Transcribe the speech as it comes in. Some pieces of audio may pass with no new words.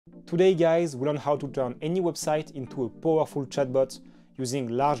Today, guys, we learn how to turn any website into a powerful chatbot using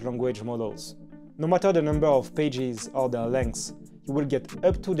large language models. No matter the number of pages or their lengths, you will get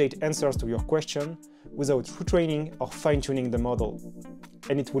up-to-date answers to your question without retraining or fine-tuning the model.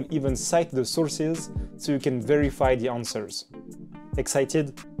 And it will even cite the sources so you can verify the answers.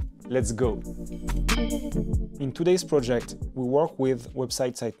 Excited? Let's go! In today's project, we work with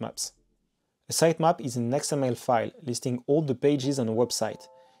website sitemaps. A sitemap is an XML file listing all the pages on a website,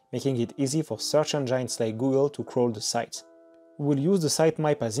 making it easy for search engines like Google to crawl the site. We will use the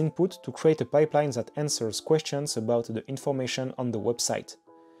sitemap as input to create a pipeline that answers questions about the information on the website,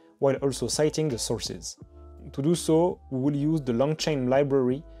 while also citing the sources. To do so, we will use the LangChain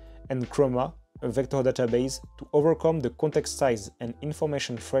library and Chroma, a vector database, to overcome the context size and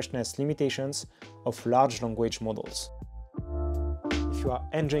information freshness limitations of large language models. If you are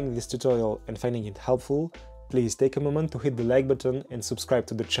enjoying this tutorial and finding it helpful, please take a moment to hit the like button and subscribe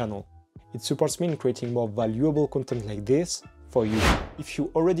to the channel. It supports me in creating more valuable content like this for you. If you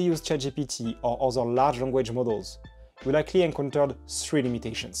already use ChatGPT or other large language models, you likely encountered three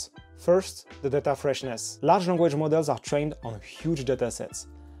limitations. First, the data freshness. Large language models are trained on huge datasets,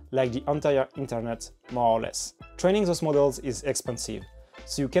 like the entire internet, more or less. Training those models is expensive,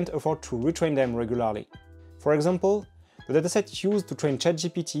 so you can't afford to retrain them regularly. For example, the dataset used to train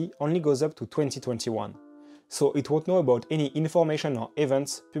ChatGPT only goes up to 2021. So it won't know about any information or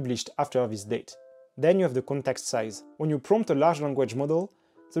events published after this date. Then you have the context size. When you prompt a large language model,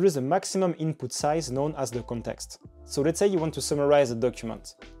 there is a maximum input size known as the context. So let's say you want to summarize a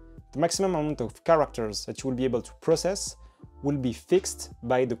document. The maximum amount of characters that you will be able to process will be fixed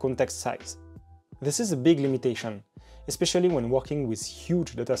by the context size. This is a big limitation, especially when working with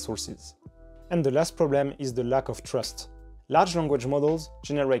huge data sources. And the last problem is the lack of trust. Large language models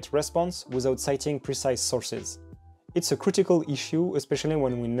generate response without citing precise sources. It's a critical issue, especially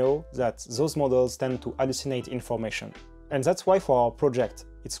when we know that those models tend to hallucinate information. And that's why for our project,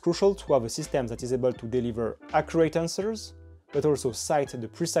 it's crucial to have a system that is able to deliver accurate answers, but also cite the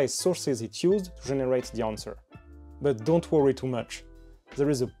precise sources it used to generate the answer. But don't worry too much. There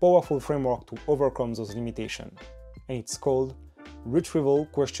is a powerful framework to overcome those limitations, and it's called Retrieval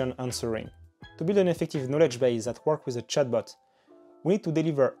Question Answering. To build an effective knowledge base that works with a chatbot, we need to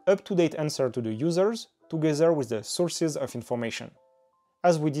deliver up-to-date answers to the users together with the sources of information.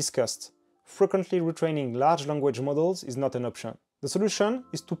 As we discussed, frequently retraining large language models is not an option. The solution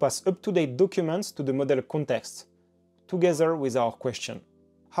is to pass up-to-date documents to the model context, together with our question.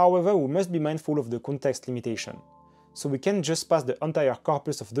 However, we must be mindful of the context limitation, so we can't just pass the entire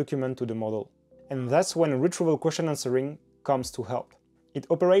corpus of documents to the model. And that's when retrieval question answering comes to help. It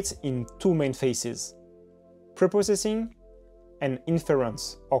operates in two main phases: preprocessing and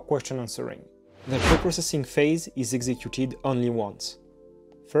inference or question answering. The preprocessing phase is executed only once.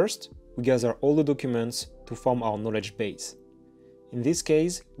 First, we gather all the documents to form our knowledge base. In this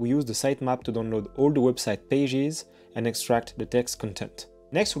case, we use the sitemap to download all the website pages and extract the text content.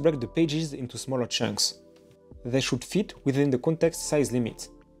 Next, we break the pages into smaller chunks. They should fit within the context size limit.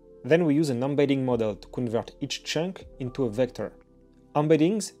 Then we use an embedding model to convert each chunk into a vector.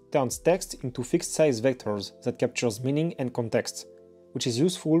 Embeddings turns text into fixed-size vectors that captures meaning and context, which is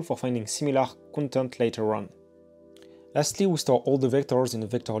useful for finding similar content later on. Lastly, we store all the vectors in a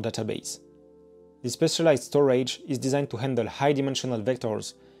vector database. This specialized storage is designed to handle high-dimensional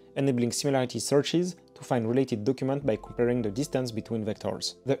vectors, enabling similarity searches to find related documents by comparing the distance between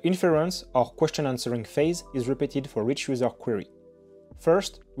vectors. The inference or question-answering phase is repeated for each user query.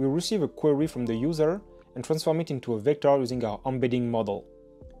 First, we receive a query from the user and transform it into a vector using our embedding model.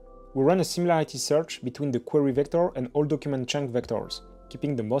 We run a similarity search between the query vector and all document chunk vectors,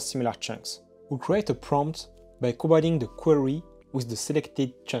 keeping the most similar chunks. We create a prompt by combining the query with the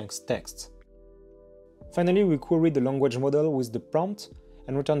selected chunk's text. Finally, we query the language model with the prompt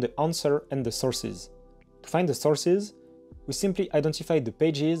and return the answer and the sources. To find the sources, we simply identify the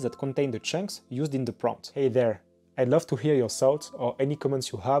pages that contain the chunks used in the prompt. Hey there, I'd love to hear your thoughts or any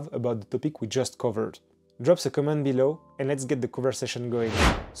comments you have about the topic we just covered. Drop a comment below and let's get the conversation going.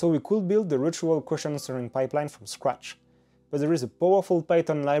 So we could build the retrieval question answering pipeline from scratch, but there is a powerful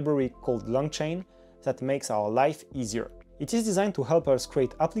Python library called LangChain that makes our life easier. It is designed to help us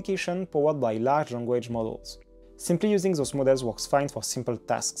create applications powered by large language models. Simply using those models works fine for simple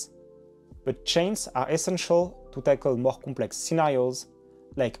tasks, but chains are essential to tackle more complex scenarios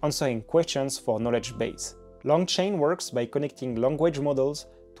like answering questions for knowledge base. LangChain works by connecting language models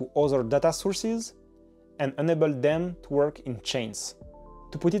to other data sources and enable them to work in chains.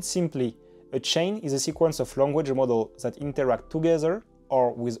 To put it simply, a chain is a sequence of language models that interact together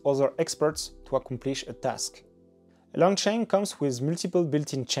or with other experts to accomplish a task. LangChain comes with multiple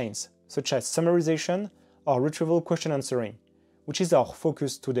built-in chains, such as summarization or retrieval question answering, which is our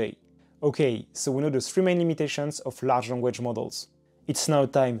focus today. Okay, so we know the three main limitations of large language models. It's now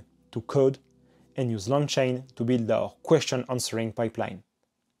time to code and use LangChain to build our question answering pipeline.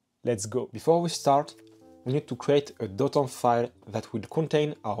 Let's go. Before we start, we need to create a .env file that will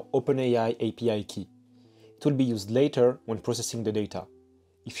contain our OpenAI API key. It will be used later when processing the data.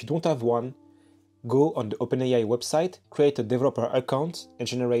 If you don't have one, go on the OpenAI website, create a developer account, and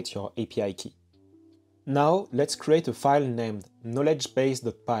generate your API key. Now, let's create a file named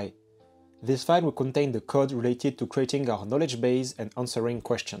knowledgebase.py. This file will contain the code related to creating our knowledge base and answering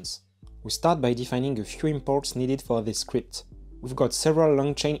questions. We start by defining a few imports needed for this script. We've got several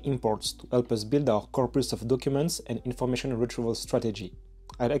LangChain imports to help us build our corpus of documents and information retrieval strategy.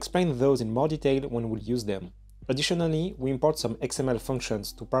 I'll explain those in more detail when we'll use them. Additionally, we import some XML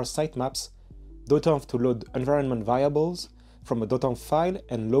functions to parse sitemaps, .env to load environment variables from a .env file,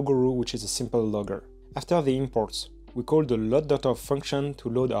 and loguru, which is a simple logger. After the imports, we call the load.env function to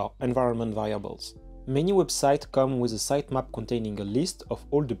load our environment variables. Many websites come with a sitemap containing a list of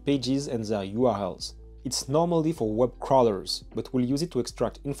all the pages and their URLs. It's normally for web crawlers, but we'll use it to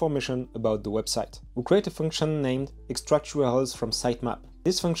extract information about the website. We create a function named extract URLs from sitemap.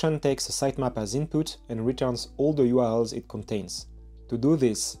 This function takes a sitemap as input and returns all the URLs it contains. To do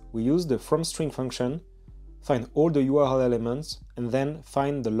this, we use the fromString function, find all the URL elements, and then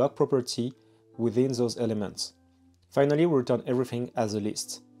find the log property within those elements. Finally, we return everything as a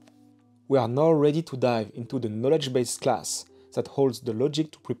list. We are now ready to dive into the knowledge base class that holds the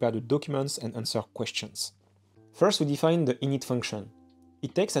logic to prepare the documents and answer questions. First, we define the init function.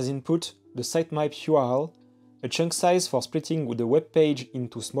 It takes as input the sitemap URL, a chunk size for splitting the web page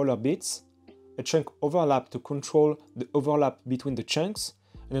into smaller bits, a chunk overlap to control the overlap between the chunks,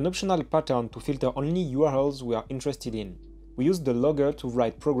 and an optional pattern to filter only URLs we are interested in. We use the logger to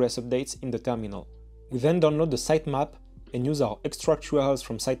write progress updates in the terminal. We then download the sitemap and use our extract URLs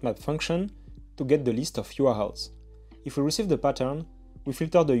from sitemap function to get the list of URLs. If we receive the pattern, we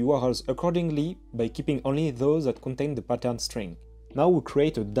filter the URLs accordingly by keeping only those that contain the pattern string. Now we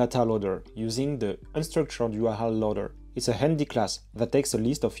create a data loader using the unstructured URL loader. It's a handy class that takes a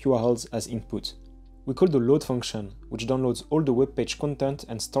list of URLs as input. We call the load function, which downloads all the web page content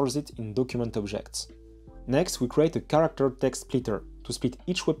and stores it in document objects. Next, we create a character text splitter to split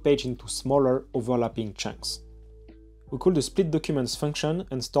each web page into smaller overlapping chunks. We call the split documents function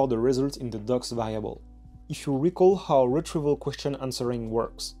and store the results in the docs variable. If you recall how retrieval question answering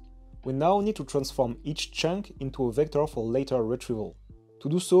works, we now need to transform each chunk into a vector for later retrieval. To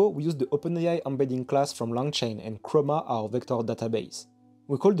do so, we use the OpenAI embedding class from LangChain and Chroma, our vector database.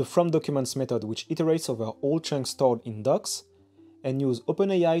 We call the fromDocuments method, which iterates over all chunks stored in docs, and use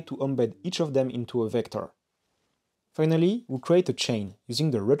OpenAI to embed each of them into a vector. Finally, we create a chain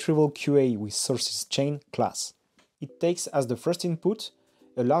using the Retrieval QA with sources chain class. It takes as the first input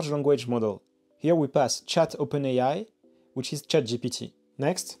a large language model. Here we pass chat OpenAI, which is ChatGPT.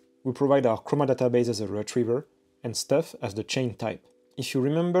 Next, we provide our Chroma database as a retriever and stuff as the chain type. If you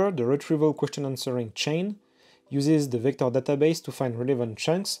remember, the retrieval question answering chain uses the vector database to find relevant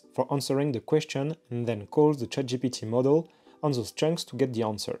chunks for answering the question and then calls the ChatGPT model on those chunks to get the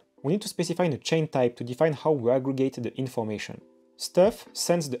answer. We need to specify a chain type to define how we aggregate the information. Stuff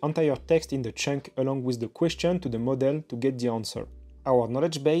sends the entire text in the chunk along with the question to the model to get the answer. Our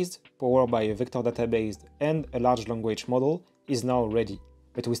knowledge base, powered by a vector database and a large language model, is now ready,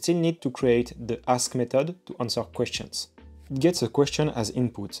 but we still need to create the ask method to answer questions. It gets a question as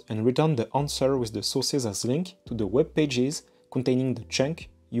input and returns the answer with the sources as link to the web pages containing the chunk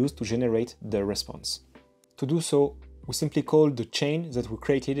used to generate the response. To do so, we simply call the chain that we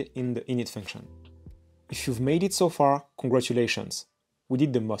created in the init function. If you've made it so far, congratulations! We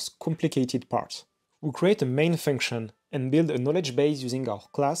did the most complicated part. We create a main function and build a knowledge base using our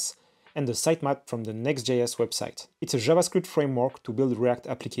class and the sitemap from the Next.js website. It's a JavaScript framework to build React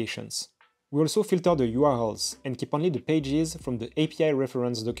applications. We also filter the URLs and keep only the pages from the API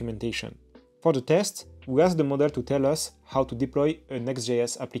reference documentation. For the test, we ask the model to tell us how to deploy a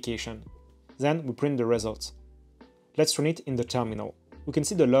Next.js application. Then we print the results. Let's run it in the terminal. We can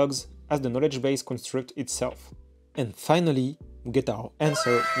see the logs as the knowledge base construct itself. And finally, we get our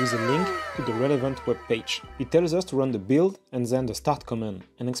answer with a link to the relevant web page. It tells us to run the build and then the start command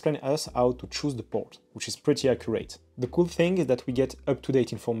and explain us how to choose the port, which is pretty accurate. The cool thing is that we get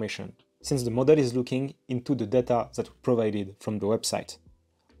up-to-date information, since the model is looking into the data that we provided from the website.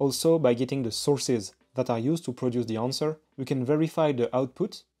 Also, by getting the sources that are used to produce the answer, we can verify the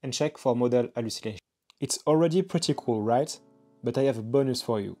output and check for model hallucination. It's already pretty cool, right? But I have a bonus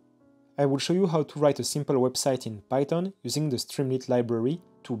for you. I will show you how to write a simple website in Python using the Streamlit library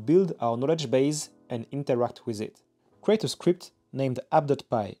to build our knowledge base and interact with it. Create a script named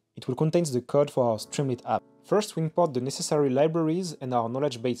app.py. It will contain the code for our Streamlit app. First, we import the necessary libraries and our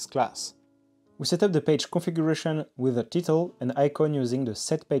knowledge base class. We set up the page configuration with a title and icon using the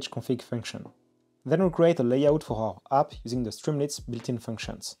setPageConfig function. Then we create a layout for our app using the Streamlit's built-in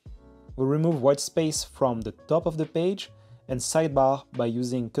functions. We remove white space from the top of the page and sidebar by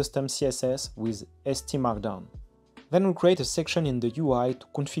using custom CSS with st_markdown. Then we create a section in the UI to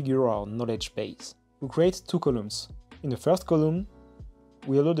configure our knowledge base. We create two columns. In the first column,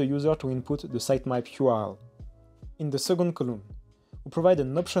 we allow the user to input the sitemap URL. In the second column, we provide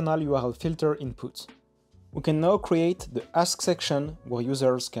an optional URL filter input. We can now create the Ask section where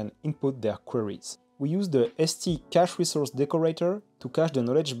users can input their queries. We use the st_cache_resource decorator to cache the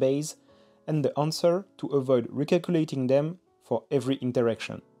knowledge base and the answer to avoid recalculating them for every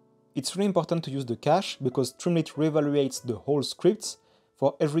interaction. It's really important to use the cache because Streamlit reevaluates the whole scripts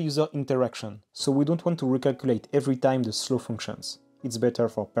for every user interaction, so we don't want to recalculate every time the slow functions. It's better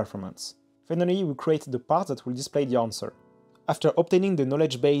for performance. Finally, we create the part that will display the answer. After obtaining the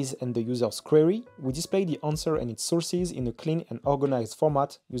knowledge base and the user's query, we display the answer and its sources in a clean and organized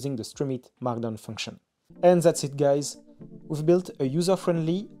format using the Streamlit Markdown function. And that's it, guys. We've built a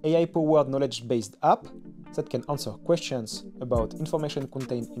user-friendly, AI-powered knowledge-based app that can answer questions about information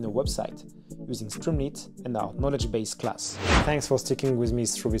contained in a website using Streamlit and our knowledge base class. Thanks for sticking with me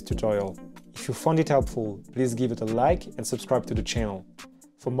through this tutorial. If you found it helpful, please give it a like and subscribe to the channel.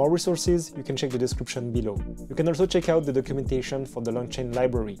 For more resources, you can check the description below. You can also check out the documentation for the LangChain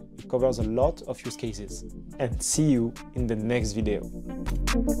library. It covers a lot of use cases. And see you in the next video.